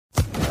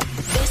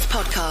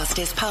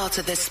podcast is part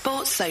of the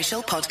Sports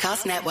Social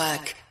Podcast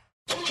Network.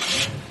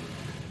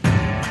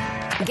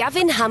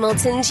 Gavin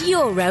Hamilton's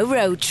Euro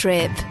Road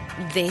Trip.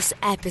 This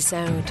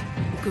episode,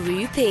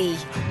 Group E,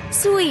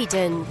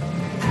 Sweden.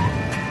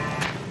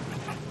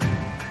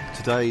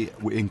 Today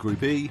we're in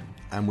Group E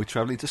and we're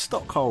travelling to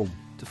Stockholm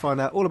to find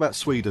out all about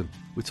Sweden.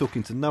 We're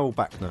talking to Noel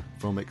Bachner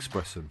from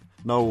Expressen.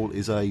 Noel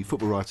is a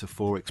football writer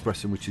for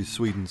Expressen, which is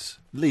Sweden's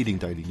leading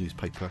daily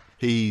newspaper.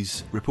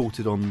 He's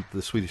reported on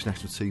the Swedish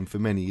national team for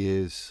many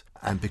years,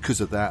 and because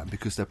of that,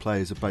 because their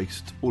players are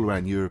based all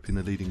around Europe in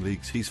the leading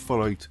leagues, he's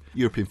followed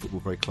European football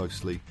very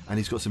closely, and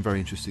he's got some very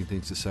interesting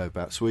things to say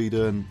about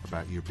Sweden,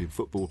 about European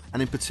football,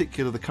 and in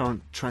particular the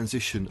current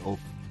transition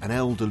of an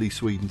elderly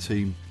Sweden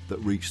team that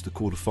reached the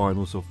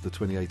quarter-finals of the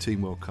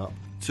 2018 World Cup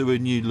to a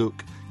new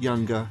look,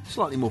 younger,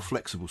 slightly more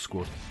flexible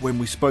squad. When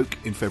we spoke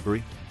in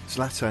February,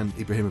 Zlatan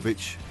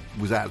Ibrahimovic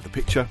was out of the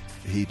picture.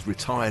 He'd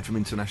retired from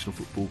international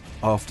football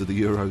after the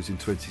Euros in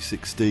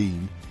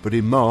 2016. But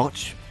in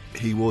March,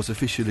 he was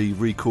officially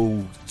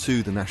recalled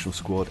to the national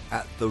squad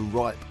at the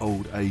ripe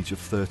old age of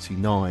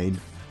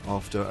 39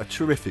 after a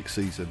terrific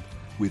season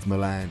with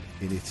Milan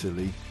in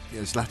Italy.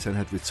 Zlatan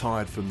had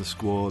retired from the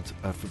squad,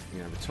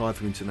 retired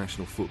from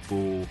international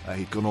football.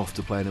 He'd gone off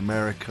to play in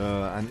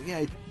America, and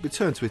he'd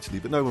returned to Italy,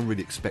 but no one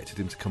really expected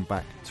him to come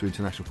back to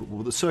international football.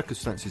 But the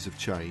circumstances have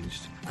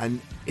changed, and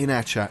in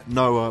our chat,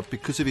 Noah,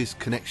 because of his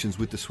connections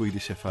with the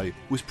Swedish FA,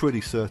 was pretty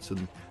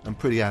certain and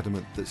pretty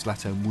adamant that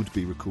Zlatan would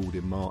be recalled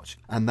in March,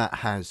 and that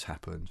has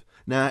happened.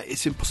 Now,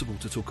 it's impossible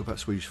to talk about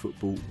Swedish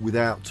football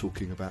without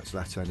talking about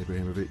Zlatan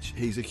Ibrahimovic.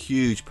 He's a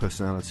huge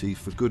personality,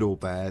 for good or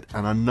bad,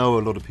 and I know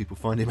a lot of people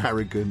find him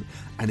arrogant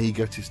and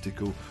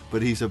egotistical,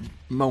 but he's a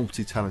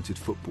multi-talented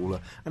footballer,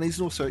 and he's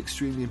also an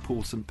extremely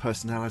important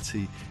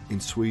personality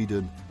in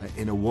Sweden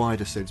in a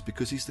wider sense,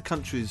 because he's the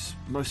country's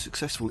most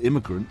successful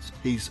immigrant.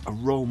 He's a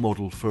role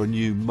model for a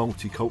new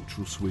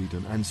multicultural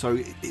Sweden, and so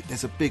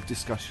there's a big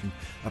discussion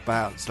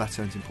about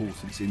Zlatan's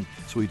importance in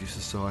Swedish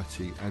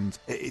society, and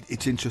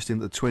it's interesting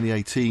that the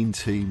 2018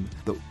 team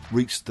that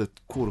reached the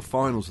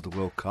quarter-finals of the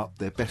World Cup,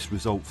 their best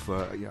result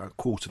for a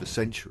quarter of a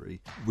century,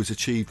 was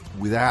achieved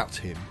without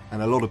him.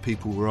 And a lot of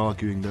people were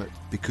arguing that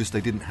because they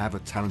didn't have a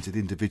talented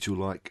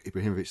individual like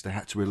Ibrahimovic, they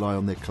had to rely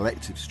on their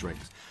collective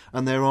strength.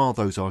 And there are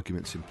those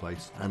arguments in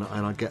place, and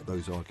I get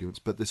those arguments.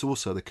 But there's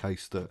also the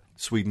case that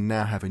Sweden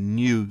now have a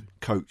new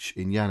coach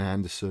in Jan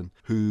Andersson,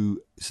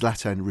 who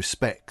Zlatan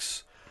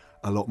respects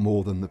a lot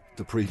more than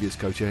the previous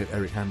coach,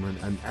 Erik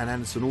Hamrén, and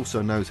Andersson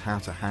also knows how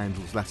to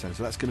handle Zlatan.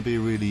 So that's going to be a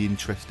really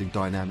interesting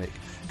dynamic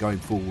going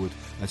forward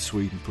as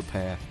Sweden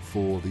prepare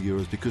for the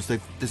Euros, because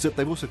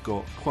they've also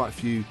got quite a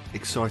few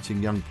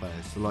exciting young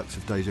players, the likes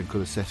of Dejan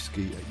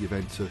Kulusevski at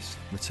Juventus,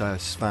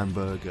 Mattias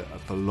Svanberg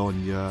at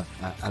Bologna,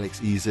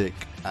 Alex Isak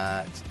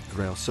at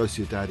Real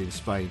Sociedad in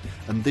Spain,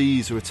 and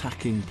these are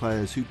attacking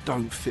players who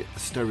don't fit the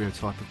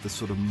stereotype of the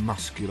sort of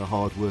muscular,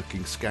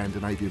 hard-working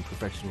Scandinavian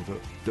professional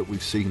that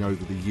we've seen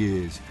over the years.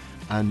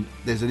 And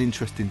there's an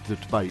interesting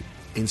debate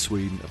in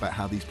Sweden about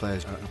how these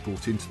players are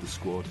brought into the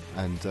squad,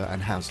 and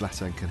how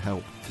Zlatan can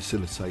help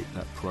facilitate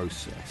that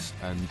process.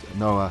 And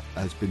Noah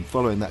has been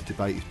following that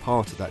debate, he's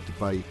part of that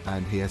debate,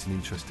 and he has an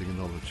interesting and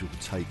knowledgeable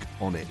take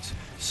on it.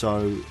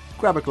 So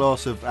grab a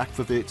glass of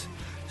Aquavit,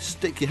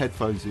 stick your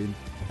headphones in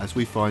as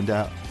we find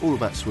out all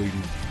about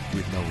Sweden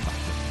with Noel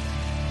Bachner.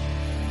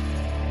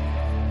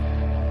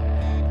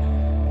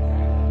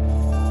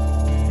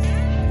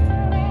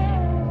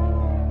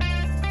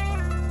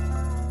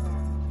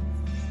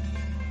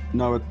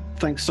 Noah,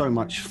 thanks so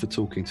much for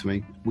talking to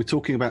me. We're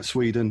talking about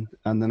Sweden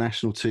and the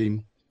national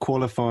team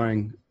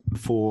qualifying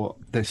for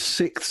their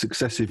 6th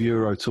successive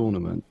Euro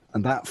tournament,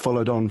 and that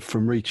followed on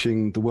from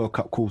reaching the World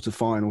Cup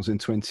quarter-finals in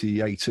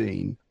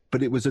 2018.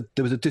 But there was a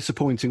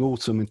disappointing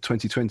autumn in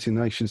 2020 in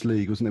the Nations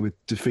League, wasn't there,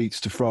 with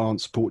defeats to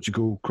France,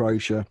 Portugal,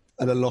 Croatia,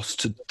 and a loss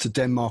to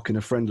Denmark in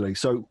a friendly.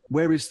 So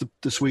where is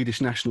the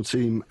Swedish national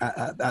team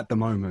at the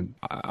moment?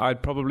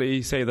 I'd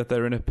probably say that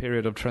they're in a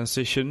period of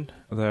transition.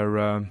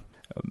 They're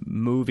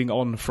moving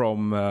on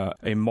from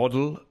a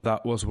model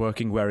that was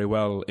working very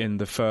well in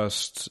the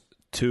first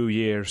 2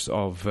 years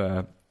of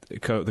the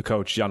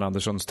coach Jan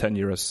Andersson's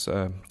tenure as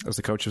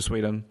the coach of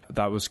Sweden.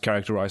 That was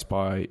characterized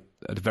by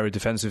a very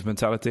defensive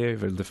mentality, a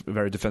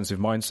very defensive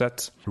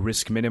mindset,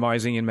 risk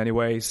minimizing in many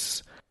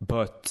ways,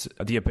 but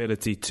the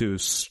ability to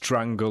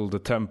strangle the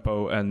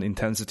tempo and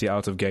intensity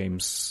out of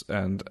games.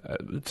 And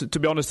to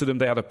be honest to them,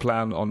 they had a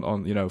plan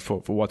on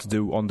for what to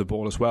do on the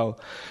ball as well.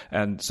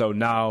 And so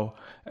now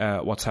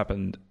what's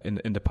happened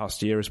in the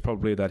past year is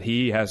probably that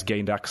he has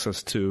gained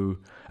access to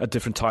a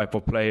different type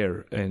of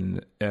player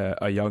in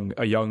a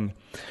young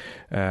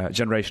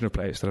generation of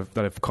players that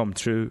have come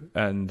through,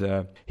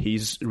 and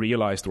he's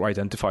realized or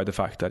identified the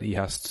fact that he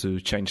has to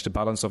change the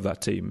balance of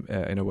that team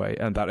in a way,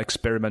 and that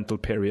experimental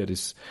period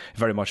is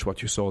very much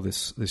what you saw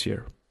this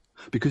year.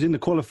 Because in the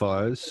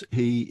qualifiers,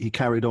 he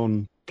carried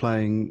on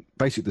playing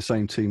basically the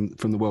same team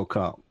from the World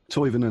Cup.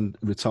 Toivonen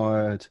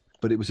retired,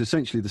 but it was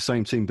essentially the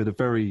same team, but a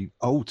very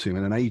old team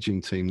and an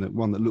ageing team,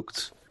 one that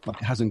looked like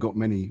it hasn't got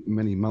many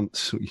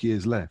months or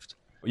years left.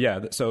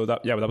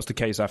 That was the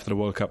case after the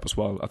World Cup as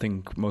well. I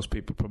think most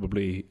people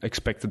probably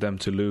expected them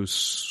to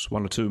lose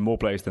one or two more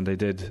players than they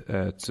did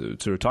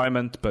to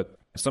retirement, but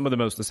some of the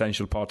most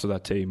essential parts of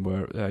that team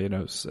were,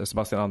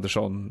 Sebastian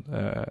Andersson,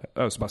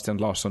 Sebastian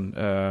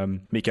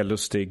Larsson, Mikael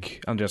Lustig,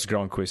 Andreas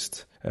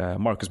Granqvist,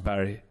 Marcus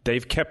Berg.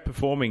 They've kept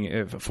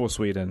performing for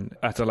Sweden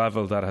at a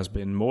level that has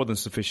been more than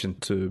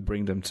sufficient to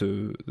bring them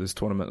to this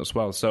tournament as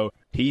well. So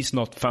he's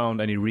not found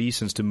any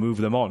reasons to move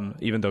them on,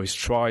 even though he's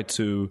tried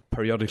to,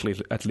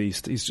 periodically at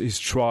least, he's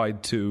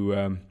tried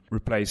to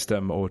replace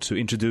them or to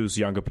introduce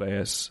younger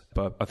players.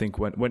 But I think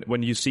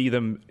when you see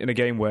them in a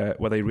game where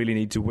they really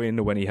need to win,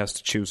 or when he has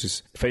to choose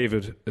his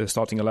favoured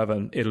starting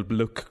 11, it'll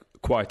look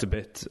quite a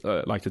bit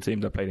like the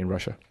team that played in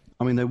Russia.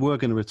 I mean, they were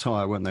going to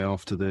retire, weren't they,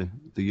 after the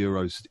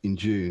Euros in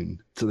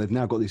June? So they've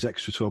now got these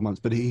extra 12 months.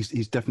 But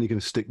he's definitely going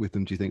to stick with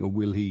them, do you think? Or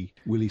will he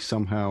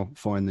somehow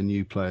find the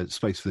new players,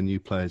 space for the new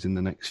players in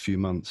the next few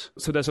months?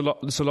 So there's a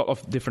lot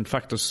of different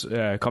factors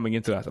coming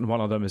into that, and one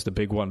of them is the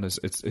big one.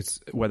 It's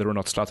whether or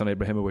not Zlatan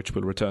Ibrahimovic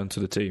will return to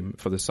the team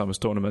for this summer's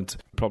tournament.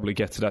 Probably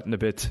get to that in a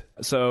bit.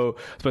 So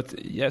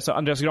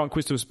Andreas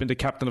Granqvist, who's been the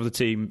captain of the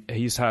team,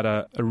 he's had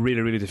a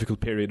really, really difficult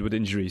period with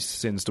injuries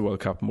since the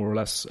World Cup, more or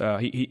less.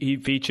 He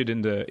featured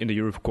in the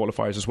Euro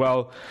qualifiers as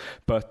well,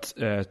 but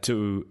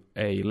to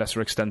a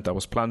lesser extent that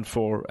was planned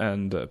for,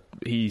 and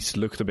he's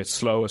looked a bit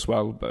slow as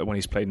well when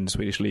he's played in the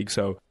Swedish league.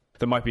 So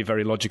there might be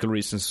very logical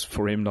reasons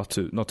for him not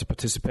to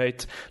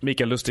participate.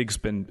 Mikael Lustig's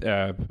been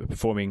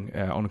performing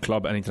on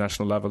club and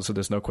international level, so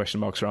there's no question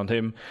marks around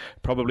him.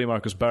 Probably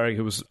Marcus Berg,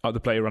 who was the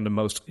player under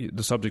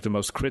the subject of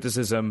most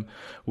criticism,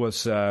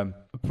 was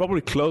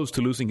probably close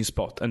to losing his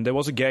spot. And there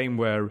was a game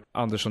where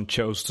Andersson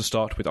chose to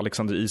start with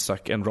Alexander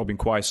Isak and Robin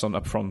Quaison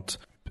up front.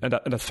 And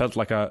that felt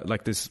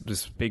like this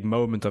big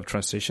moment of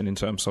transition in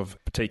terms of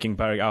taking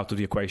Berg out of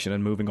the equation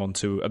and moving on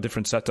to a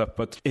different setup.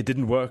 But it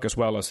didn't work as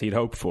well as he'd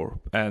hoped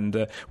for.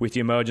 And with the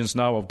emergence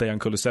now of Dejan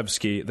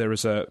Kulusevski,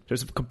 there's a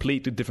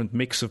completely different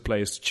mix of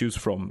players to choose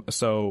from.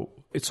 So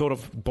it sort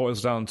of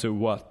boils down to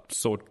what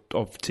sort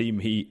of team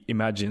he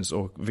imagines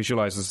or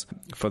visualizes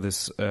for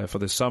this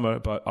summer.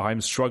 But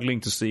I'm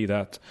struggling to see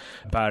that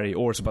Barry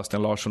or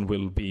Sebastian Larsson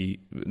will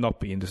not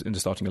be in the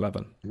starting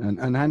 11.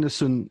 And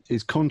Andersson,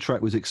 his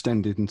contract was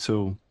extended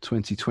until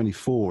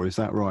 2024. Is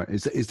that right?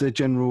 Is there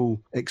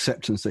general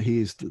acceptance that he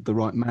is the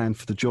right man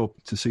for the job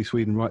to see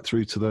Sweden right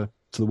through to the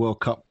World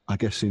Cup, I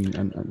guess,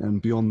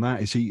 and beyond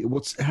that? Is he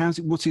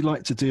what's he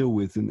like to deal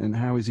with, and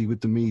how is he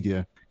with the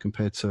media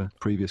compared to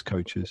previous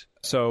coaches?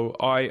 So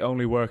I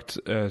only worked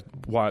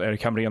while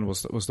Erik Hamrén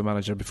was the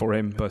manager before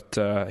him,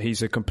 but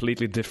he's a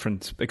completely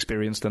different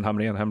experience than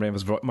Hamrén. Hamrén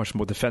was much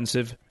more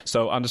defensive.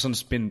 So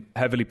Andersson's been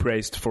heavily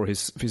praised for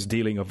his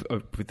dealing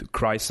with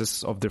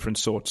crises of different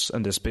sorts,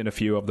 and there's been a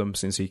few of them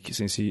since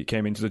he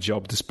came into the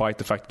job, despite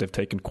the fact that they've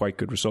taken quite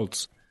good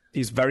results.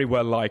 He's very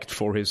well liked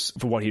for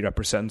what he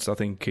represents. I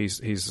think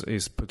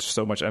he's put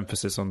so much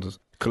emphasis on the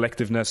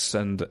collectiveness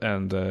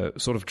and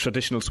sort of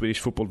traditional Swedish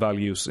football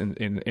values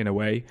in a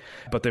way.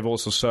 But they've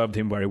also served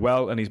him very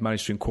well, and he's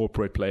managed to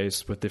incorporate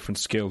players with different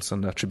skills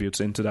and attributes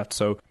into that.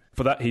 So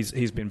for that,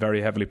 he's been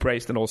very heavily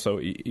praised. And also,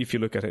 if you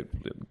look at it,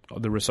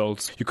 the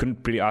results, you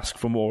couldn't really ask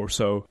for more.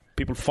 So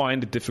people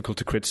find it difficult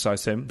to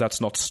criticize him.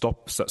 That's not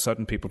stopped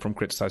certain people from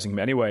criticizing him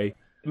anyway.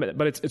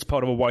 But it's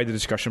part of a wider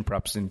discussion,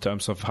 perhaps, in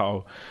terms of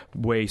how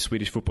way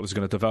Swedish football is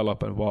going to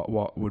develop and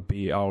what would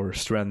be our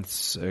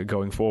strengths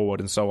going forward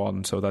and so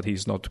on, so that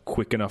he's not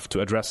quick enough to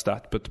address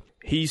that. But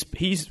he's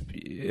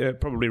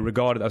probably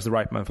regarded as the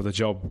right man for the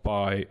job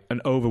by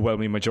an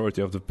overwhelming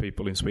majority of the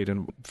people in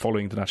Sweden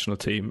following the national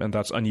team, and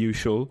that's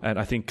unusual. And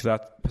I think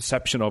that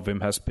perception of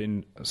him has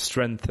been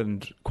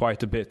strengthened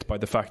quite a bit by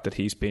the fact that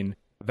he's been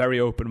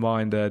very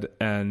open-minded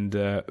and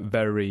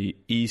very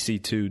easy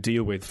to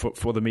deal with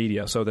for the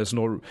media. So there's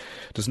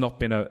not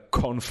been a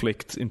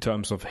conflict in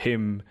terms of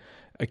him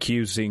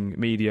accusing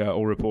media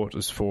or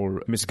reporters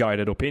for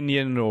misguided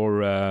opinion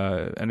or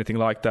anything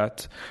like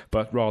that,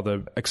 but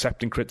rather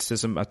accepting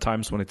criticism at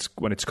times when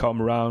it's come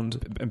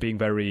around and being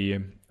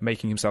very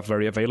making himself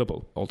very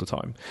available all the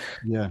time.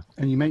 Yeah,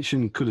 and you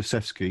mentioned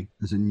Kulusevski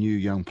as a new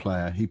young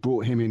player. He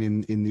brought him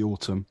in the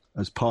autumn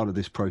as part of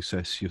this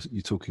process.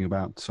 You're talking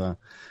about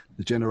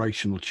the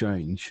generational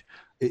change.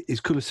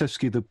 Is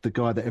Kulusevski the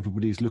guy that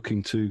everybody is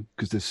looking to?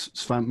 Because there's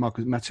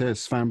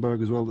Mattias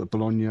Svanberg as well at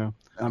Bologna.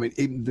 I mean,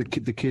 even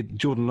the kid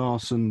Jordan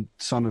Larsson,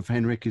 son of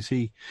Henrik,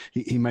 he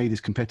made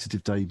his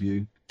competitive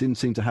debut. Didn't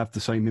seem to have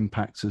the same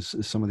impact as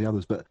some of the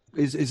others. But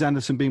is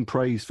Andersson being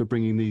praised for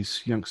bringing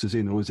these youngsters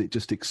in, or is it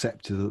just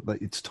accepted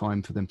that it's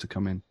time for them to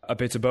come in? A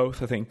bit of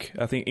both, I think.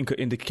 I think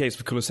in the case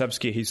of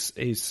Kulusevski,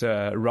 his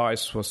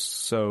rise was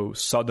so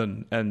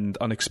sudden and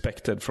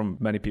unexpected from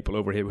many people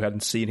over here who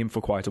hadn't seen him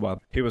for quite a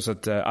while. He was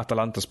at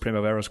Atalanta's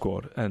Primavera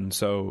squad, and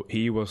so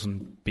he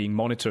wasn't being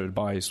monitored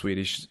by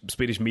Swedish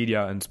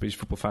media and Swedish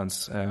football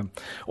fans,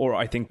 or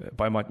I think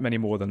by many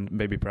more than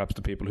maybe perhaps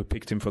the people who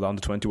picked him for the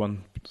under-21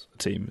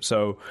 team.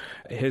 So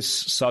his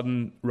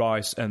sudden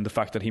rise and the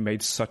fact that he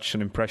made such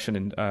an impression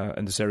in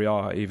the Serie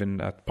A,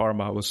 even at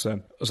Parma, was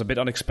a bit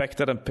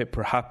unexpected, and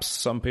perhaps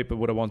some people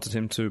would have wanted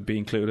him to be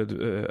included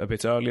a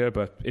bit earlier,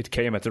 but it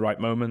came at the right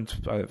moment,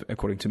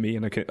 according to me,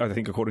 and I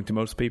think according to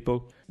most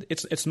people.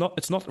 It's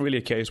not really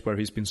a case where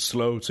he's been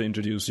slow to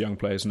introduce young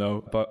players,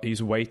 no, but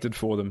he's waited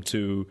for them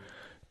to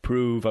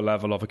prove a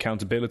level of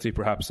accountability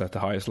perhaps at the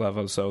highest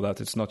level, so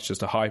that it's not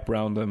just a hype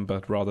around them,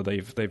 but rather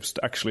they've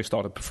actually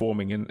started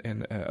performing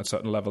in at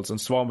certain levels. And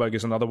Svanberg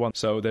is another one.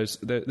 So there's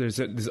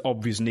this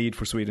obvious need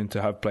for Sweden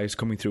to have players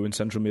coming through in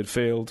central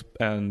midfield,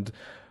 and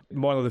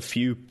one of the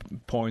few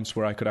points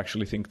where I could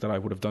actually think that I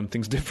would have done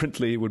things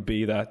differently would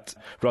be that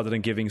rather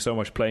than giving so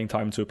much playing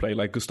time to a player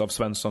like Gustav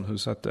Svensson,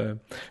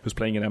 who's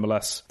playing in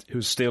MLS,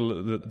 who's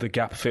still the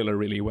gap filler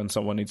really when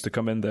someone needs to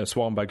come in there,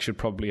 Svanberg should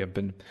probably have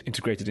been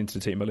integrated into the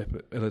team a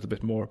little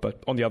bit more.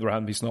 But on the other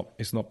hand, he's not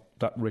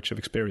that rich of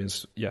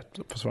experience yet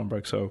for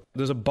Svanberg. So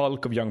there's a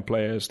bulk of young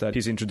players that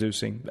he's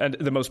introducing, and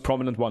the most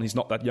prominent one, he's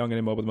not that young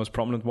anymore, but the most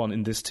prominent one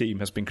in this team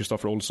has been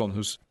Kristoffer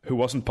Olsson, who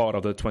wasn't part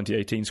of the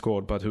 2018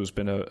 squad, but who's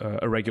been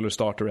a regular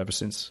starter ever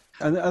since.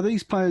 Are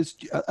these players,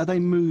 are they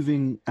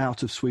moving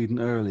out of Sweden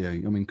earlier?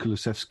 I mean,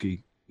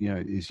 Kulusevski,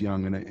 is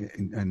young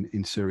and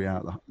in Serie A,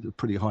 a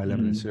pretty high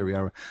level in Serie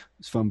A.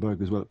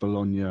 Svanberg as well at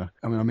Bologna.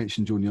 I mean, I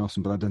mentioned Jordan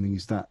Larsson, but I don't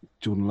think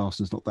Jordan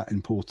Larsson's not that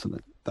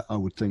important, that I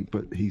would think,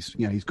 but he's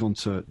gone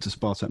to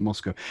Spartak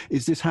Moscow.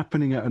 Is this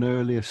happening at an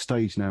earlier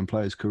stage now in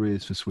players'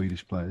 careers for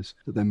Swedish players,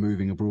 that they're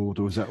moving abroad,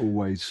 or is that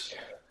always...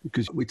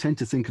 Because we tend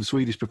to think of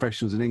Swedish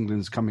professionals in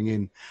England as coming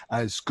in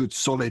as good,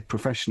 solid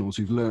professionals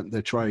who've learnt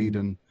their trade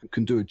and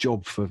can do a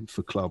job for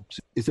clubs.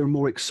 Is there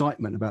more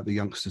excitement about the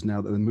youngsters now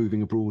that they're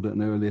moving abroad at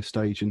an earlier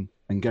stage and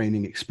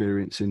gaining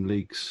experience in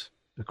leagues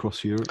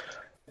across Europe?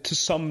 To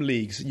some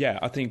leagues, yeah.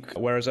 I think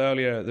whereas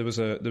earlier there was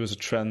a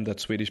trend that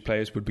Swedish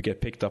players would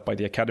get picked up by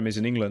the academies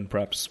in England,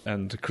 perhaps.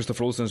 And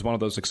Kristoffer Olsson is one of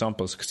those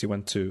examples, because he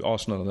went to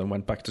Arsenal and then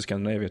went back to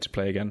Scandinavia to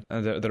play again.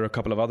 And there are a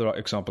couple of other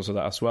examples of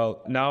that as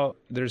well. Now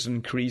there's an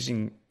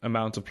increasing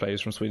amount of players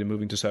from Sweden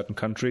moving to certain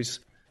countries.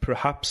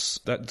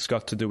 Perhaps that's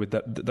got to do with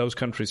those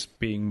countries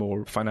being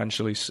more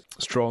financially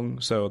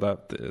strong, so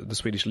that the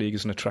Swedish league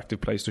is an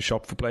attractive place to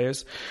shop for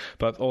players.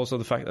 But also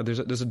the fact that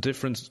there's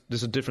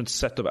a different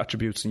set of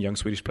attributes in young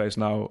Swedish players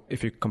now.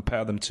 If you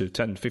compare them to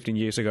 10, 15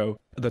 years ago,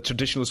 the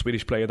traditional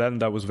Swedish player then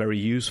that was very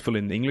useful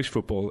in English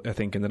football, I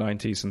think in the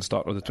 90s and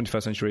start of the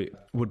 21st century,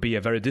 would be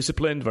a very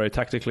disciplined, very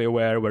tactically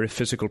aware, very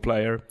physical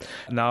player.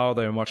 Now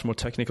they're much more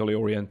technically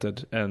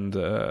oriented and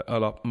a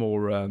lot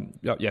more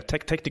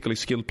technically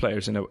skilled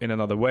players in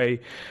another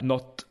way,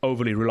 not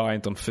overly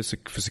reliant on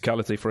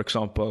physicality, for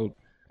example.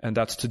 And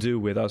that's to do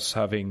with us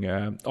having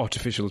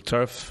artificial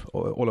turf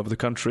all over the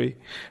country,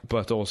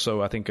 but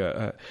also I think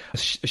a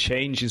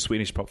change in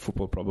Swedish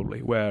football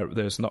probably, where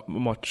there's not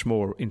much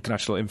more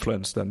international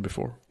influence than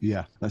before.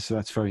 Yeah,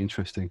 that's very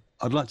interesting.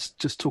 I'd like to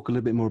just talk a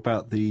little bit more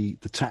about the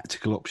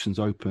tactical options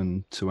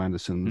open to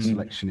Andersson, the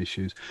selection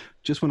issues.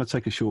 Just want to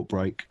take a short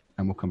break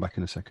and we'll come back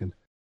in a second.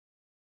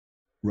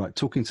 Right,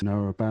 talking to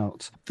Noah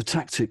about the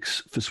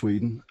tactics for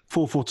Sweden.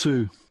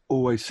 4-4-2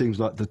 always seems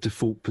like the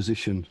default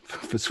position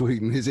for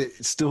Sweden. Is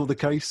it still the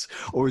case,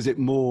 or is there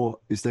more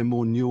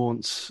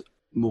nuance,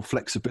 more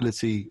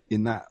flexibility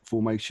in that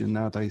formation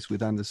nowadays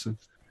with Andersson?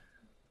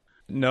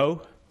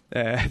 No.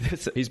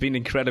 He's been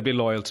incredibly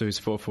loyal to his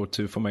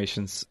 4-4-2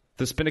 formations.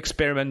 There's been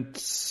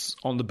experiments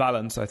on the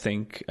balance, I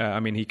think. I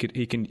mean, he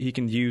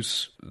can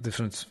use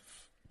different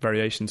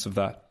variations of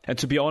that. And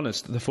to be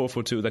honest, the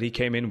 4-4-2 that he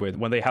came in with,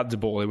 when they had the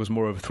ball, it was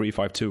more of a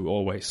 3-5-2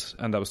 always.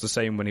 And that was the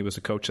same when he was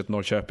a coach at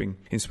Norrköping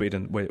in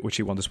Sweden, which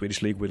he won the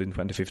Swedish League with in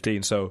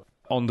 2015. So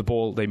on the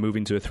ball, they move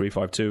into a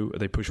 3-5-2.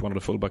 They push one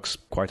of the fullbacks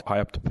quite high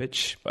up the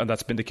pitch. And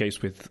that's been the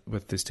case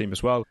with this team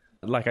as well.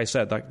 Like I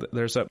said,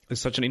 there's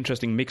such an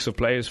interesting mix of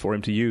players for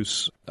him to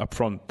use up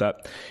front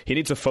that he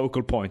needs a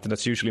focal point, and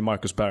that's usually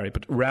Marcus Berg.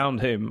 But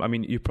around him, I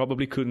mean, you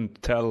probably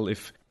couldn't tell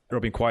if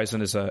Robin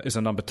Quaison is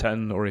a number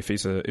 10 or if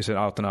he's an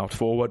out-and-out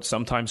forward.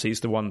 Sometimes he's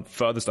the one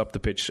furthest up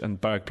the pitch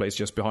and Berg plays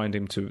just behind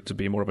him to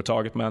be more of a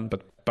target man.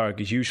 But Berg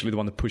is usually the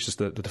one that pushes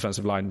the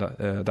defensive line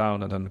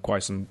down, and then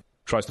Quaison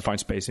tries to find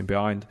space in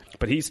behind.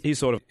 But he's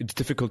sort of, it's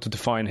difficult to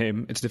define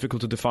him. It's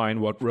difficult to define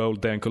what role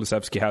Dejan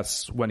Kulusevski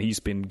has when he's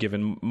been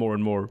given more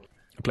and more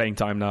playing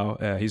time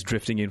now. He's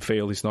drifting in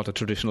field. He's not a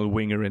traditional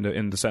winger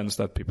in the sense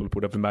that people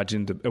would have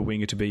imagined a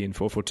winger to be in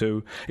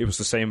 4-4-2. It was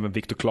the same when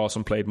Victor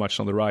Claesson played much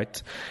on the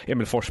right.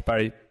 Emil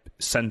Forsberg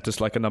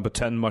centers like a number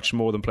 10 much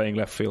more than playing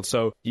left field.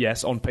 So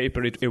yes, on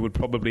paper it would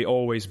probably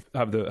always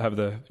have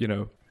the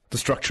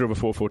structure of a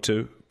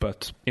 4-4-2,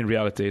 but in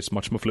reality it's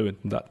much more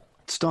fluent than that.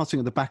 Starting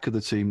at the back of the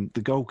team,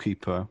 the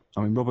goalkeeper,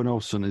 I mean, Robin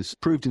Olsson has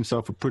proved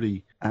himself a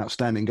pretty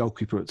outstanding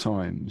goalkeeper at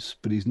times,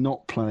 but he's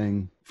not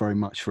playing very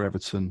much for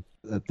Everton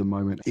at the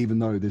moment, even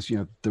though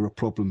there are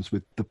problems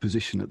with the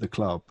position at the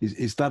club.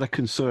 Is that a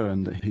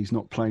concern that he's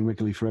not playing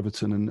regularly for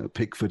Everton and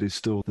Pickford is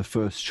still the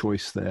first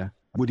choice there?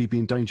 Would he be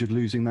in danger of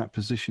losing that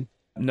position?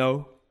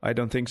 No, I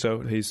don't think so.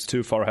 He's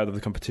too far ahead of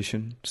the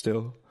competition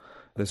still.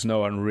 There's no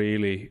one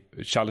really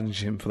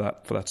challenging him for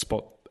that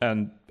spot.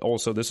 And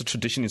also, there's a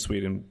tradition in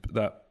Sweden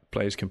that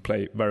players can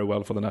play very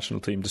well for the national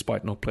team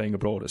despite not playing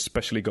abroad,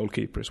 especially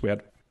goalkeepers. We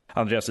had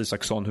Andreas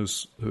Isaksson,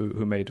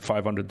 who made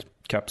 500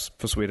 caps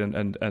for Sweden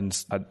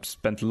and had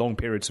spent long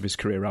periods of his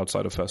career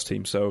outside of first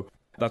team. So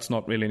that's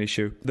not really an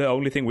issue. The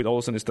only thing with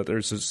Olsen is that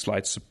there's a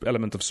slight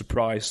element of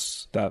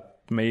surprise that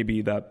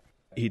maybe that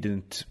he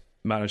didn't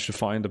manage to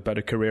find a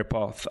better career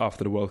path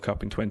after the World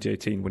Cup in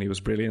 2018 when he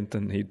was brilliant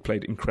and he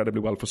played incredibly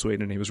well for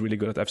Sweden. He was really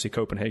good at FC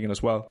Copenhagen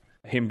as well.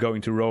 Him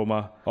going to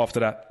Roma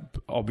after that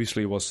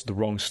obviously was the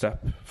wrong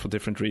step for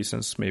different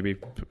reasons. Maybe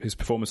his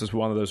performances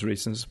were one of those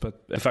reasons,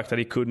 but the fact that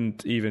he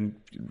couldn't even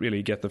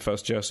really get the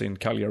first jersey in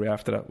Cagliari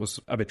after that was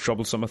a bit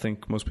troublesome. I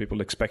think most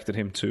people expected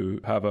him to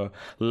have a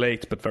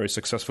late but very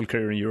successful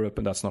career in Europe,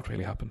 and that's not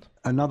really happened.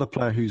 Another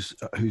player who's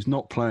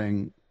not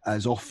playing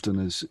as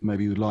often as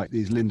maybe you would like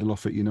is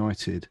Lindelof at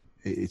United.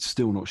 It's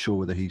still not sure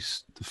whether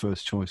he's the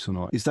first choice or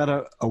not. Is that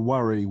a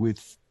worry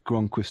with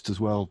Gronqvist as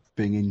well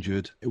being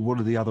injured? What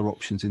are the other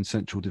options in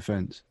central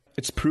defence?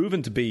 It's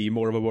proven to be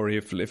more of a worry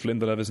if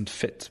Lindelof isn't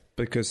fit,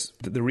 because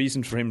the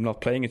reason for him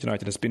not playing at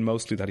United has been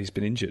mostly that he's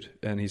been injured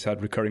and he's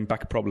had recurring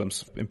back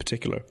problems in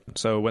particular.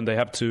 So when they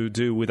have to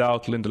do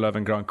without Lindelof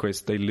and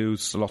Gronqvist, they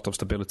lose a lot of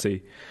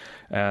stability.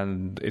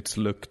 And it's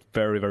looked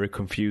very, very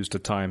confused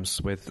at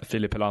times with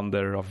Philip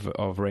Helander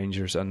of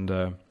Rangers and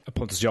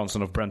Pontus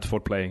Jansson of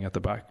Brentford playing at the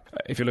back.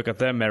 If you look at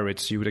their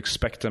merits, you would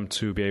expect them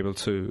to be able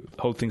to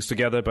hold things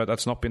together, but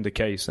that's not been the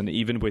case. And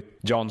even with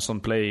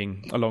Jansson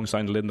playing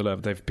alongside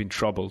Lindelof, they've been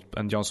troubled.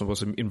 And Jansson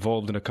was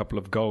involved in a couple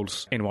of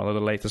goals in one of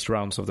the latest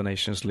rounds of the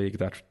Nations League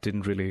that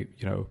didn't really,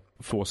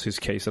 force his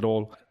case at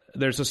all.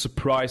 There's a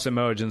surprise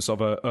emergence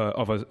of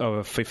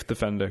a fifth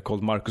defender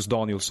called Marcus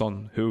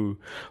Danielsson, who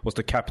was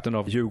the captain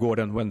of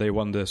Djurgården when they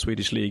won the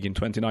Swedish League in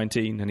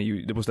 2019, and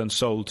he was then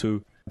sold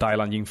to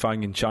Dailan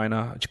Yingfang in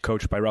China,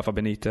 coached by Rafa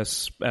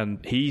Benitez. And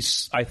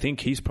I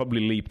think he's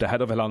probably leaped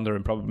ahead of Helander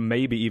and probably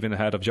maybe even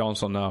ahead of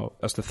Jansson now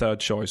as the third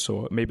choice,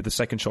 or maybe the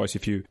second choice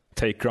if you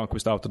take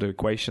Gronqvist out of the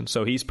equation.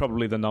 So he's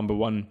probably the number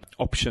one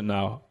option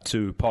now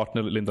to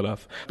partner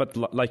Lindelof. But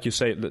like you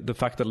say, the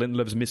fact that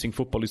Lindelof is missing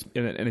football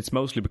and it's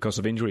mostly because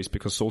of injuries,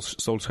 because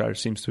Solskjaer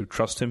seems to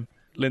trust him.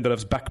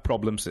 Lindelof's back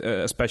problems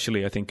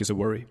especially, I think, is a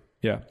worry.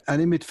 Yeah.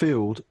 And in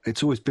midfield,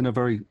 it's always been a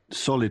very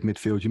solid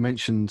midfield. You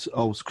mentioned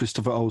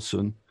Christopher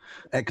Olsen,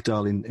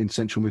 Ekdal in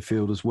central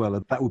midfield as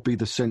well. That would be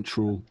the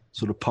central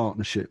sort of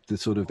partnership, the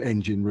sort of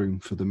engine room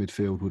for the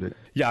midfield, would it?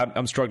 Yeah,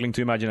 I'm struggling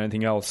to imagine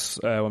anything else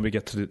when we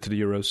get to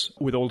the Euros.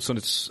 With Olsen,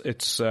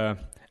 it's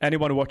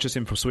anyone who watches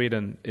him for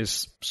Sweden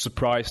is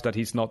surprised that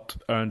he's not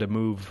earned a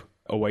move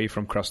away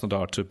from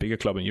Krasnodar to a bigger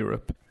club in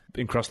Europe.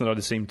 In Krasnodar,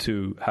 they seem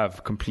to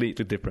have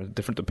completely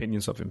different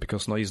opinions of him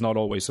because he's not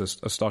always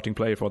a starting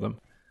player for them.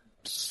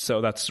 So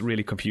that's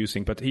really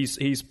confusing. But he's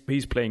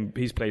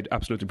played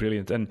absolutely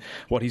brilliant, and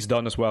what he's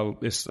done as well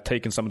is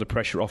taken some of the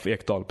pressure off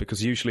Ekdal,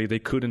 because usually they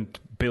couldn't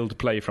build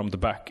play from the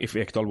back if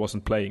Ekdal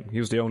wasn't playing. He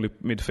was the only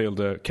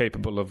midfielder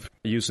capable of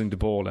using the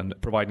ball and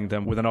providing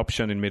them with an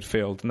option in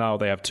midfield. Now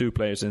they have two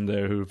players in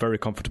there who are very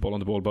comfortable on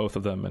the ball, both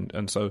of them,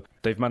 and so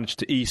they've managed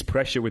to ease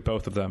pressure with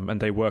both of them,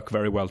 and they work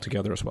very well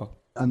together as well.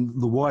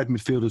 And the wide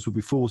midfielders would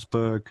be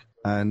Forsberg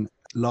and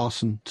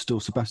Larsson, still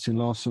Sebastian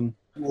Larsson.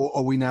 Or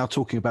are we now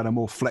talking about a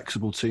more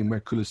flexible team where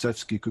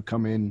Kulusevski could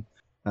come in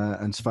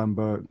and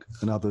Svanberg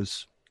and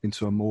others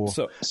into a more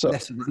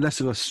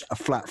less of a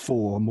flat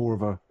four,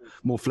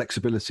 more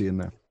flexibility in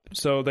there?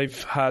 So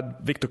they've had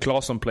Victor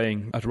Claesson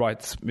playing at right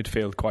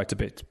midfield quite a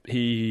bit.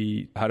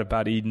 He had a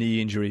bad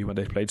knee injury when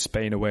they played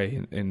Spain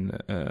away in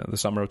the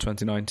summer of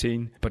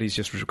 2019, but he's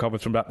just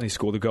recovered from that and he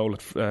scored a goal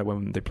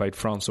when they played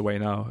France away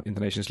now in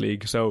the Nations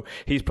League. So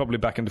he's probably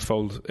back in the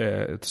fold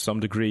to some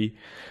degree.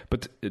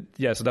 But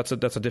so that's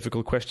a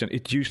difficult question.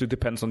 It usually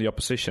depends on the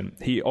opposition.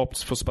 He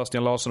opts for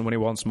Sebastian Larsson when he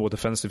wants more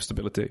defensive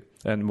stability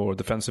and more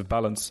defensive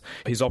balance.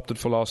 He's opted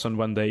for Larsson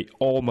when they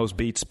almost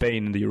beat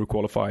Spain in the Euro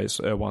qualifiers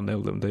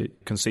 1-0 and they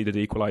conceded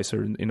the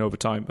equaliser in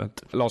overtime,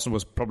 but Larsson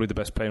was probably the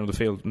best player on the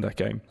field in that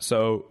game.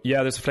 So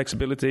there's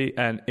flexibility,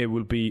 and it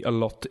will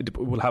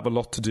have a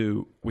lot to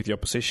do with the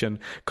opposition.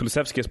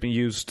 Kulusevski has been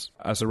used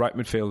as a right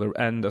midfielder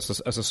and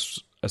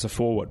as a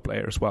forward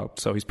player as well,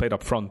 so he's played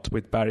up front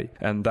with Barry,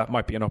 and that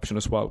might be an option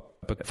as well.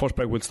 But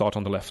Forsberg will start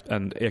on the left,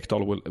 and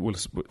Ekdal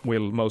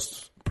will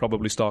most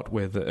probably start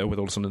with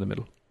Olsen in the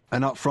middle.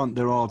 And up front,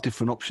 there are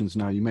different options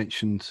now. You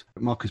mentioned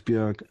Marcus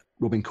Bjerg,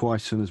 Robin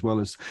Quaison, as well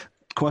as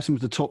Quaison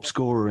was the top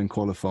scorer in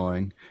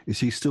qualifying. Is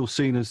he still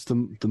seen as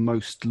the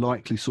most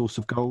likely source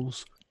of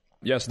goals?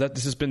 Yes,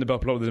 this has been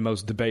probably the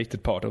most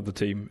debated part of the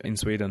team in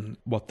Sweden,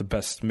 what the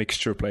best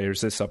mixture of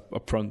players is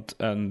up front.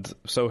 And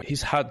so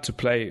he's had to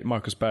play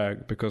Marcus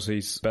Berg because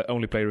he's the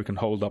only player who can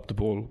hold up the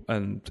ball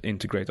and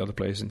integrate other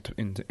players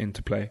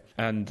into play.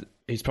 And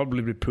he's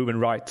probably been proven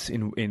right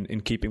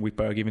in keeping with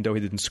Berg, even though he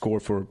didn't score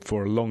for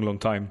a long, long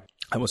time.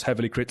 and was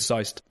heavily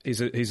criticised.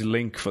 He's a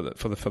link for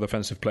the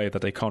offensive play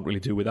that they can't really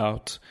do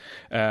without.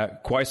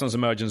 Quaison's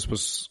emergence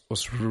was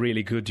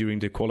really good during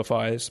the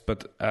qualifiers,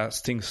 but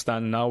as things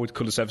stand now with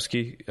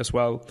Kulusevski as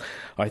well,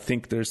 I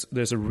think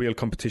there's a real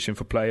competition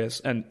for players.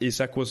 And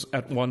Isak was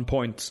at one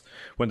point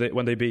when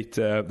they beat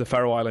the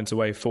Faroe Islands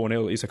away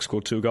 4-0. Isak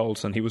scored 2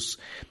 goals, and he was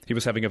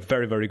having a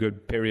very, very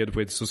good period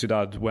with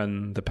Sociedad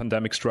when the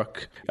pandemic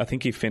struck. I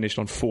think he finished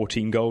on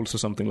 14 goals or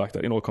something like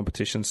that in all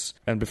competitions,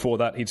 and before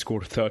that he'd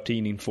scored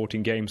 13 in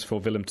 14 games for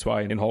Willem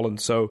II in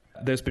Holland. So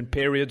there's been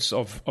periods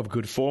of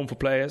good form for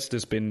players.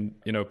 There's been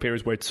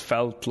periods where it's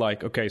felt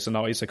like, okay, so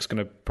now Isak's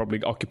going to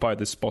probably occupy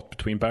this spot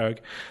between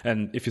Berg.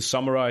 And if you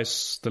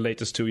summarize the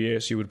latest 2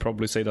 years, you would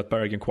probably say that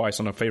Berg and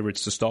Quaison are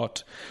favourites to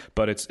start,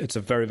 but it's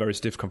a very, very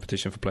stiff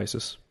competition for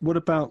places. What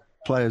about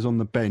players on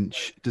the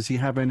bench? Does he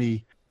have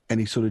any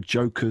sort of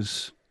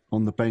jokers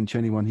on the bench,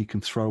 anyone he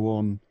can throw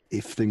on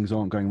if things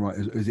aren't going right?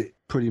 Is it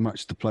pretty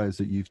much the players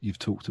that you've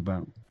talked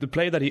about? The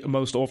player that he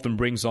most often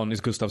brings on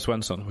is Gustav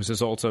Svensson, which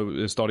is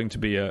also starting to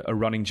be a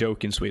running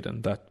joke in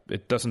Sweden, that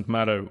it doesn't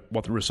matter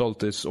what the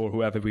result is or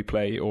whoever we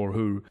play or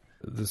who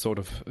the sort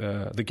of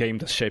the game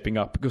that's shaping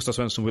up, Gustav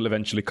Svensson will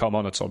eventually come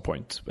on at some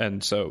point.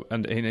 And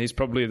he's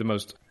probably the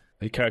most...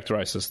 He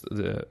characterizes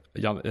the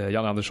Jan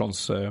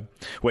Andersson's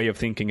way of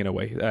thinking in a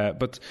way,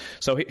 but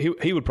so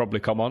he would probably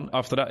come on.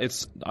 After that,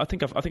 I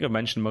think I've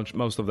mentioned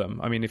most of them.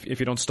 I mean, if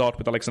you don't start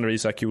with Alexander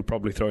Isak, you would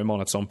probably throw him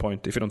on at some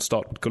point. If you don't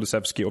start with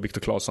Kulusevski or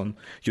Viktor Claesson,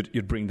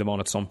 you'd bring them on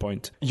at some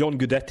point. John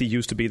Guidetti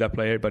used to be that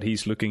player, but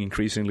he's looking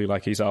increasingly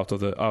like he's out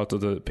of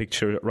the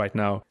picture right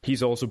now.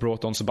 He's also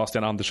brought on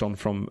Sebastian Andersson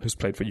who's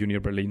played for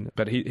Junior Berlin,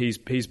 but he's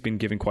been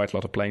given quite a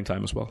lot of playing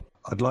time as well.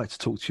 I'd like to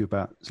talk to you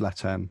about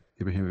Zlatan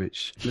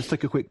Ibrahimovic. Let's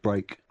take a quick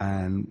break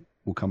and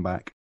we'll come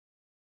back.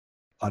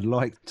 I'd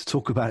like to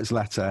talk about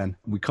Zlatan.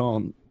 We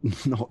can't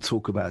not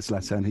talk about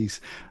Zlatan. He's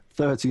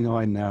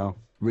 39 now,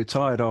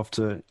 retired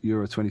after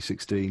Euro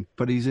 2016,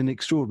 but he's in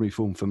extraordinary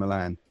form for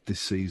Milan this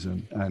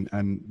season.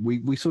 And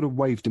we sort of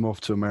waved him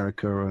off to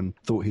America and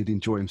thought he'd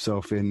enjoy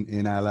himself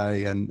in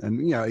LA. And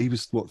he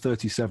was,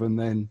 37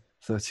 then?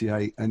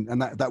 38, and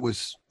that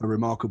was a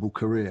remarkable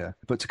career.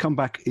 But to come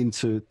back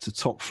into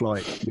top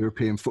flight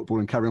European football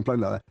and carry on playing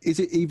like that, is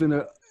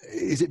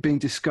it being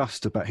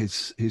discussed about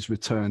his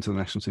return to the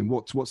national team?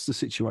 What's the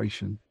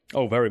situation?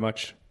 Oh, very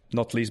much,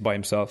 not least by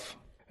himself.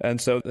 And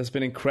so there's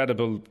been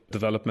incredible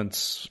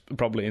developments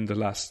probably in the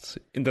last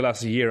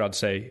year, I'd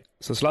say.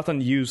 So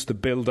Zlatan used the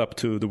build up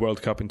to the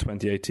World Cup in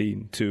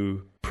 2018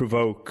 to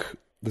provoke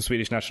the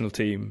Swedish national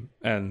team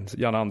and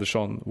Jan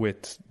Andersson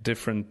with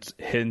different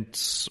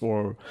hints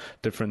or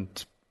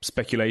different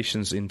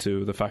speculations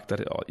into the fact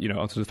that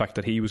onto the fact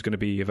that he was going to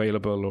be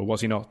available, or was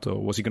he not,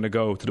 or was he going to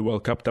go to the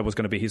World Cup? That was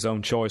going to be his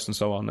own choice and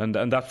so on,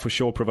 and that for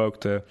sure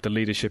provoked the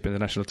leadership in the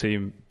national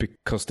team,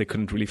 because they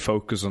couldn't really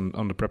focus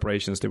on the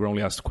preparations. They were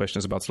only asked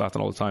questions about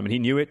Zlatan all the time, and he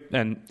knew it,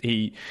 and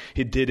he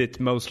did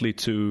it mostly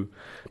to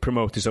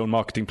promote his own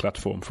marketing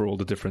platform for all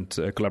the different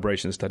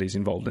collaborations that he's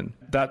involved in.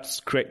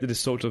 That's created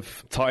this sort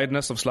of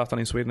tiredness of Zlatan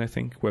in Sweden, I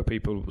think, where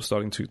people were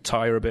starting to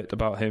tire a bit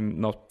about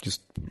him, not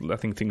just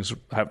letting things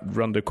have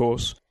run their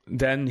course.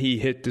 Then he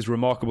hit this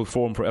remarkable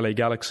form for LA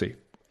Galaxy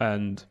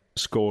and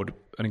scored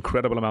an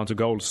incredible amount of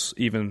goals,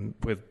 even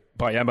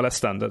by MLS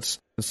standards.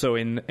 So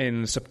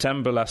in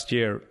September last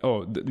year,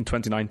 in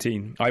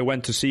 2019, I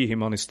went to see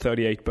him on his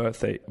 38th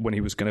birthday when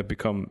he was going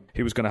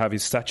to have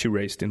his statue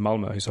raised in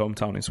Malmö, his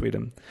hometown in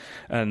Sweden.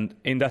 And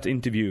in that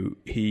interview,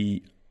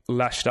 he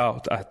lashed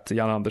out at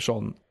Jan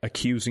Andersson,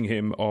 accusing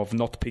him of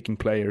not picking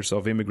players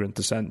of immigrant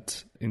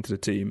descent into the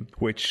team,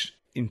 which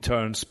in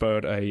turn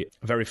spurred a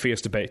very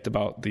fierce debate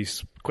about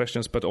these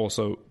questions, but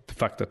also the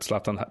fact that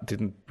Zlatan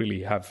didn't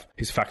really have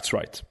his facts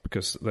right,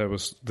 because there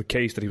was the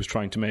case that he was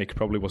trying to make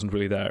probably wasn't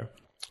really there.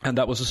 And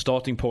that was a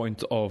starting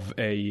point of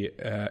a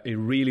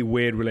really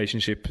weird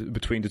relationship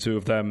between the two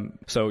of them.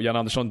 So Jan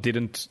Andersson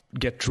didn't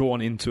get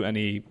drawn into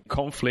any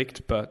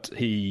conflict, but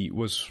he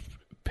was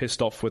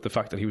pissed off with the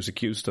fact that he was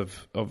accused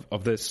of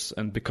this,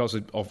 and because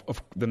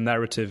of the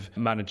narrative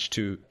managed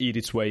to eat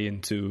its way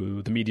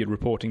into the media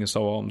reporting and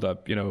so on,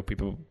 that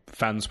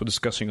fans were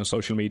discussing on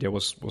social media,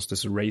 was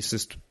this a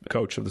racist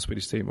coach of the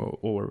Swedish team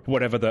or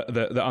whatever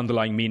the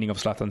underlying meaning of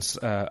Zlatan's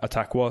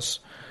attack was.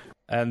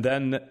 And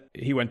then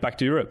he went back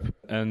to Europe,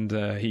 and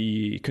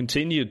he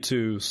continued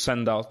to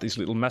send out these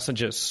little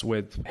messages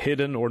with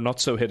hidden or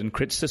not so hidden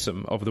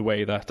criticism of the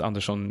way that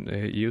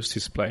Andersson used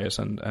his players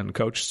and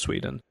coached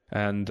Sweden.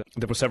 And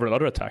there were several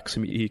other attacks.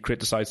 He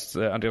criticized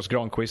Andreas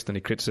Granqvist, and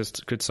he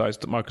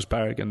criticized Marcus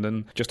Berg. And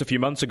then just a few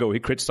months ago, he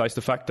criticized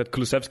the fact that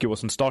Kulusevski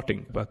wasn't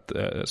starting, but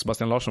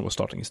Sebastian Larsson was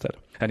starting instead.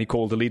 And he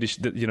called the leaders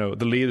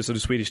of the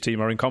Swedish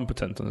team are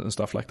incompetent and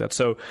stuff like that.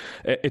 So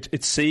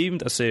it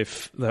seemed as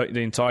if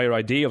the entire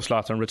idea of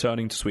Zlatan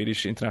returning to Sweden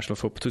Swedish international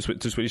football,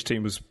 to Swedish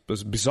team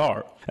was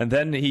bizarre. And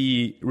then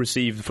he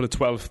received for the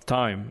 12th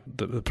time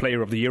the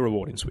Player of the Year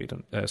award in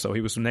Sweden. So he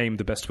was named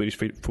the best Swedish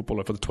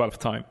footballer for the 12th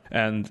time.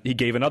 And he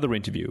gave another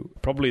interview,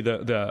 probably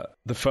the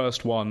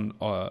first one,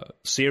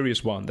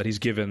 serious one that he's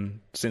given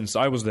since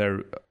I was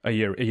there a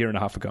year and a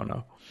half ago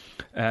now.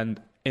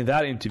 And in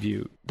that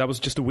interview, that was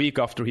just a week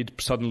after he'd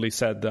suddenly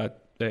said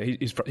that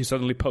he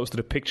suddenly posted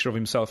a picture of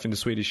himself in the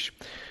Swedish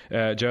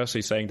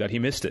jersey saying that he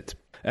missed it.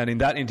 And in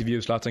that interview,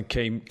 Zlatan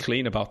came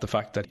clean about the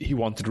fact that he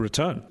wanted to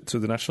return to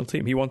the national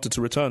team. He wanted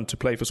to return to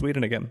play for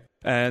Sweden again.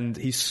 And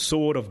he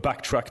sort of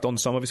backtracked on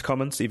some of his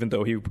comments, even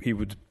though he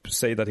would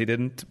say that he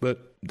didn't.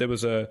 But there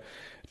was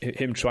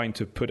him trying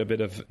to put a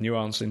bit of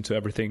nuance into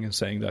everything and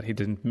saying that he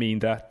didn't mean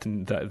that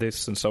and that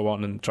this and so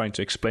on, and trying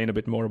to explain a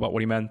bit more about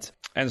what he meant.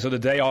 And so the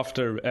day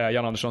after,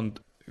 Jan Andersson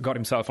got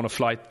himself on a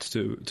flight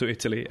to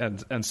Italy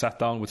and sat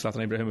down with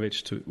Zlatan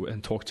Ibrahimovic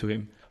and talked to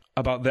him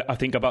about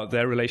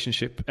their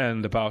relationship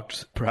and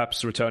about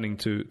perhaps returning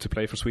to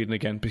play for Sweden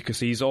again, because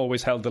he's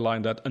always held the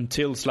line that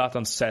until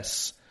Zlatan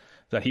says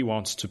that he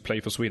wants to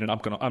play for Sweden, I'm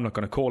not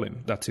going to call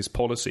him. That's his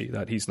policy,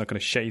 that he's not going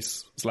to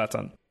chase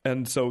Zlatan.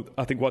 And so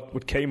I think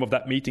what came of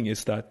that meeting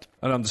is that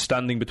an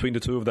understanding between the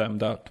two of them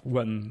that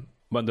when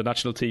the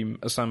national team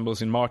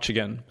assembles in March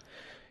again,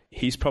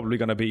 he's probably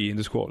going to be in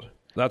the squad.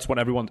 That's what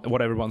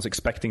everyone's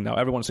expecting now.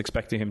 Everyone's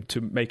expecting him to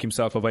make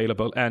himself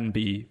available and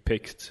be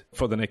picked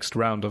for the next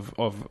round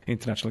of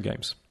international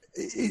games.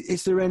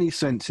 Is there any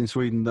sense in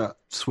Sweden that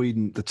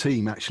the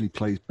team actually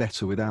plays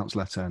better without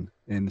Zlatan,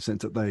 in the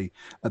sense that they,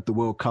 at the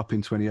World Cup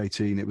in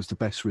 2018, it was the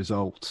best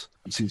result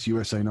since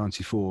USA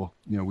 94,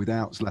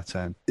 without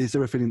Zlatan? Is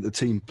there a feeling that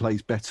the team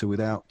plays better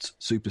without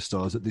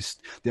superstars? That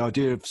the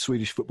idea of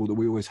Swedish football that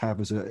we always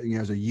have as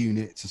a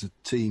unit, as a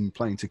team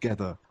playing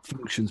together,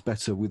 functions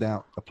better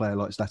without a player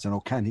like Zlatan?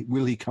 Or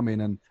will he come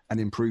in and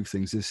improve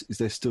things? Is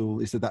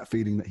there that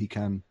feeling that he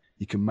can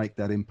make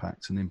that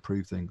impact and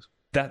improve things?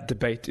 That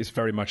debate is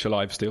very much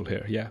alive still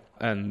here, yeah.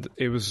 And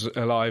it was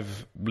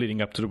alive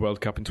leading up to the World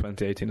Cup in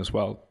 2018 as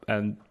well.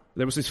 And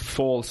there was this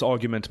false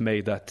argument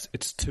made that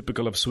it's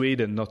typical of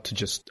Sweden not to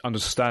just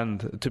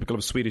understand, typical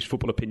of Swedish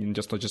football opinion,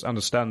 just not just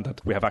understand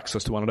that we have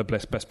access to one of the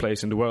best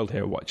players in the world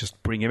here,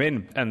 just bring him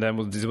in. And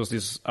then there was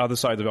this other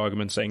side of the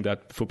argument saying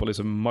that football is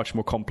a much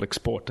more complex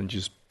sport than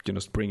just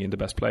bring in the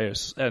best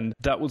players. And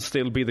that will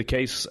still be the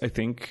case, I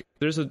think.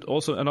 There's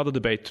also another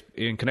debate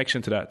in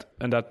connection to that,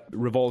 and that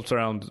revolves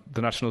around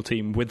the national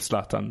team with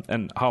Zlatan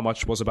and how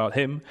much was about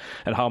him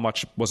and how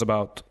much was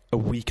about a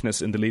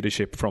weakness in the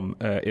leadership from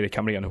Erik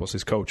Hamrén, who was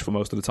his coach for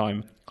most of the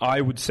time. I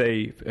would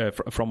say,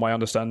 from my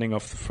understanding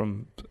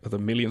from the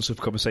millions of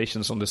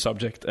conversations on this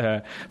subject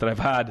that I've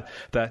had,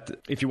 that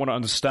if you want to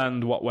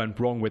understand what went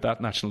wrong with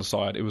that national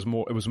side, it was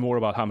more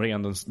about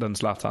Hamrén than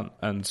Zlatan.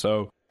 And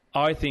so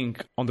I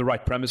think on the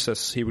right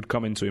premises, he would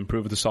come in to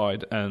improve the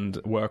side and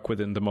work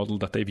within the model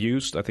that they've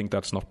used. I think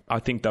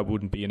that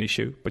wouldn't be an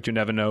issue, but you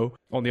never know.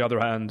 On the other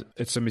hand,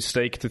 it's a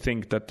mistake to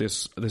think that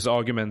this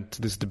argument,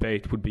 this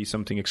debate would be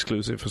something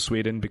exclusive for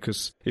Sweden,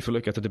 because if you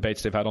look at the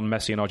debates they've had on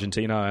Messi in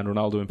Argentina and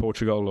Ronaldo in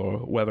Portugal or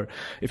whoever,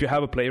 if you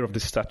have a player of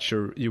this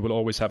stature, you will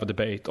always have a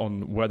debate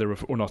on whether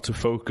or not to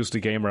focus the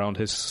game around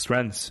his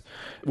strengths,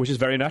 which is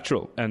very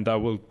natural, and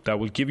that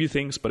will give you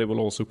things, but it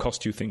will also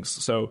cost you things.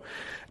 So,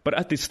 but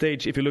at this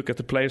stage, if you look at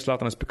the player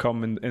Zlatan has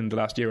become in the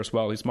last year as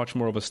well, he's much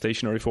more of a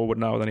stationary forward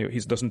now than he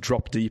doesn't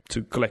drop deep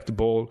to collect the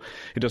ball.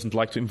 He doesn't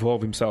like to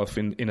involve himself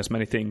in as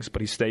many things,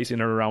 but he stays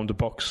in and around the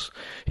box.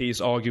 He's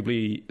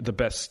arguably the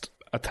best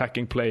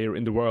attacking player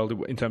in the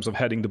world in terms of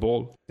heading the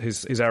ball.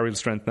 His aerial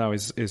strength now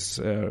is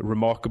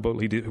remarkable.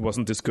 He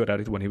wasn't this good at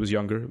it when he was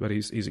younger, but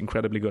he's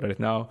incredibly good at it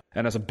now.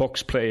 And as a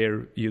box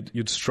player,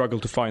 you'd struggle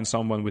to find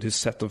someone with his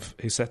set of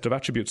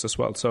attributes as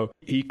well. So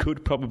he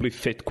could probably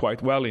fit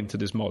quite well into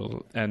this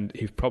model, and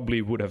he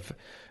probably would have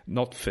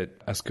not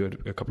fit as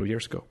good a couple of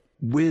years ago.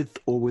 With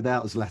or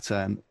without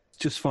Zlatan,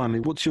 just finally,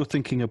 what's your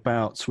thinking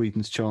about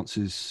Sweden's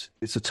chances?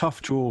 It's a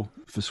tough draw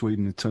for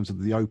Sweden in terms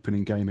of the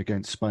opening game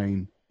against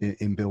Spain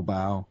in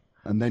Bilbao,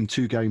 and then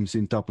 2 games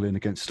in Dublin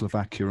against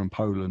Slovakia and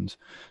Poland.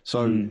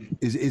 So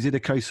is it a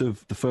case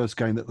of the first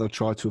game that they'll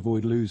try to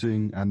avoid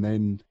losing, and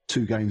then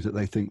 2 games that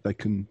they think they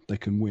can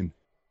win?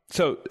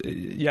 So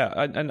yeah,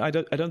 and I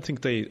don't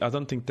think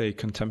they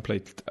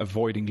contemplate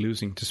avoiding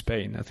losing to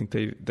Spain. I think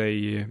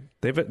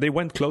they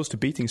went close to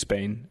beating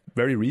Spain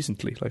very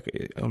recently,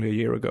 like only a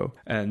year ago.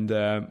 And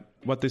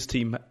what this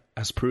team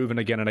has proven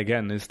again and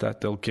again is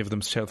that they'll give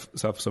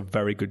themselves a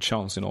very good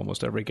chance in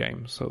almost every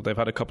game. So they've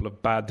had a couple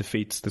of bad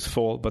defeats this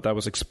fall, but I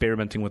was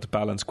experimenting with the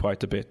balance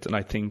quite a bit. And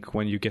I think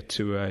when you get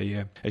to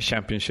a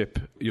championship,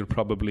 you'll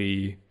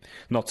probably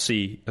not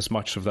see as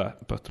much of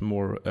that, but a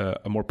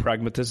more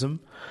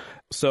pragmatism.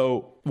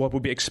 So what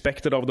would be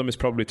expected of them is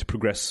probably to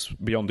progress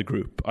beyond the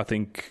group. I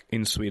think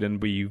in Sweden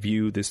we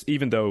view this,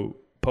 even though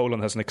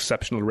Poland has an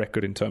exceptional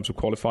record in terms of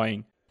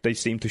qualifying, they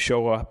seem to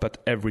show up at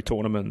every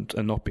tournament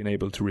and not being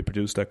able to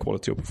reproduce their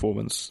quality of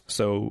performance.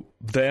 So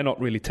they're not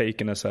really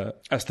taken as the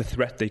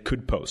threat they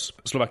could pose.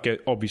 Slovakia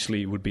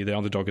obviously would be the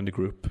underdog in the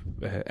group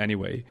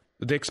anyway.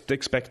 The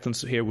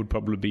expectancy here would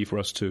probably be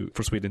for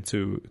Sweden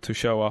to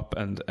show up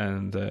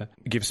and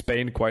give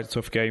Spain quite a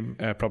tough game,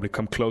 probably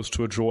come close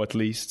to a draw at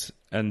least,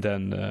 and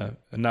then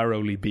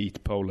narrowly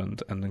beat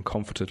Poland and then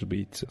comfortably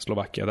beat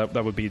Slovakia.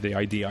 That would be the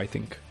idea, I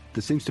think.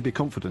 There seems to be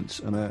confidence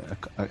and a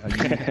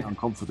unique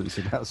confidence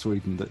about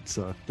Sweden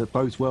that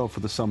bodes well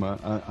for the summer,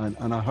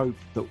 and I hope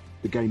that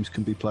the games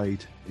can be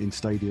played in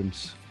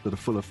stadiums that are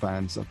full of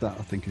fans. That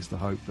I think is the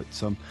hope. But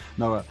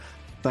Noah,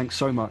 thanks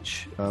so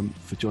much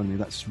for joining me.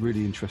 That's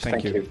really interesting.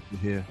 Thank you.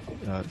 Here,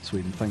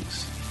 Sweden.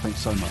 Thanks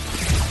so much.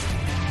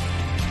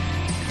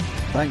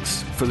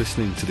 Thanks for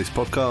listening to this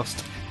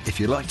podcast. If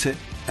you liked it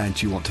and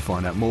you want to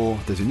find out more,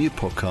 there's a new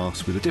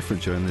podcast with a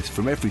different journalist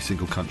from every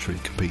single country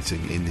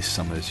competing in this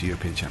summer's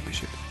European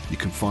Championship. You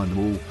can find them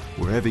all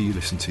wherever you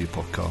listen to your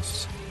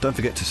podcasts. Don't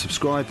forget to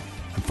subscribe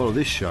and follow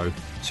this show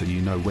so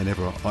you know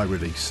whenever I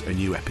release a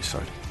new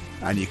episode.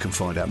 And you can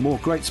find out more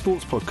great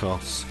sports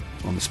podcasts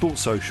on the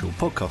Sports Social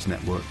Podcast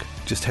Network.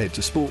 Just head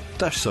to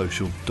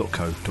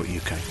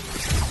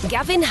sport-social.co.uk.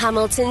 Gavin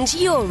Hamilton's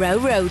Euro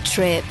Road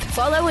Trip.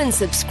 Follow and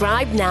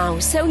subscribe now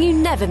so you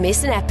never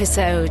miss an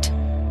episode.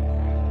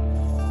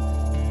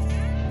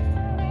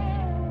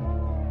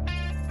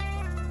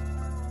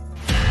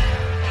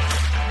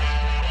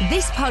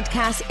 This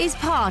podcast is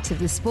part of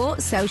the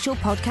Sports Social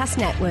Podcast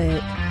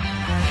Network.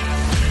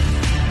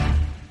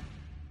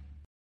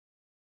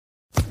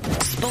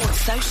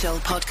 Sports Social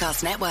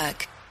Podcast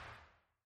Network.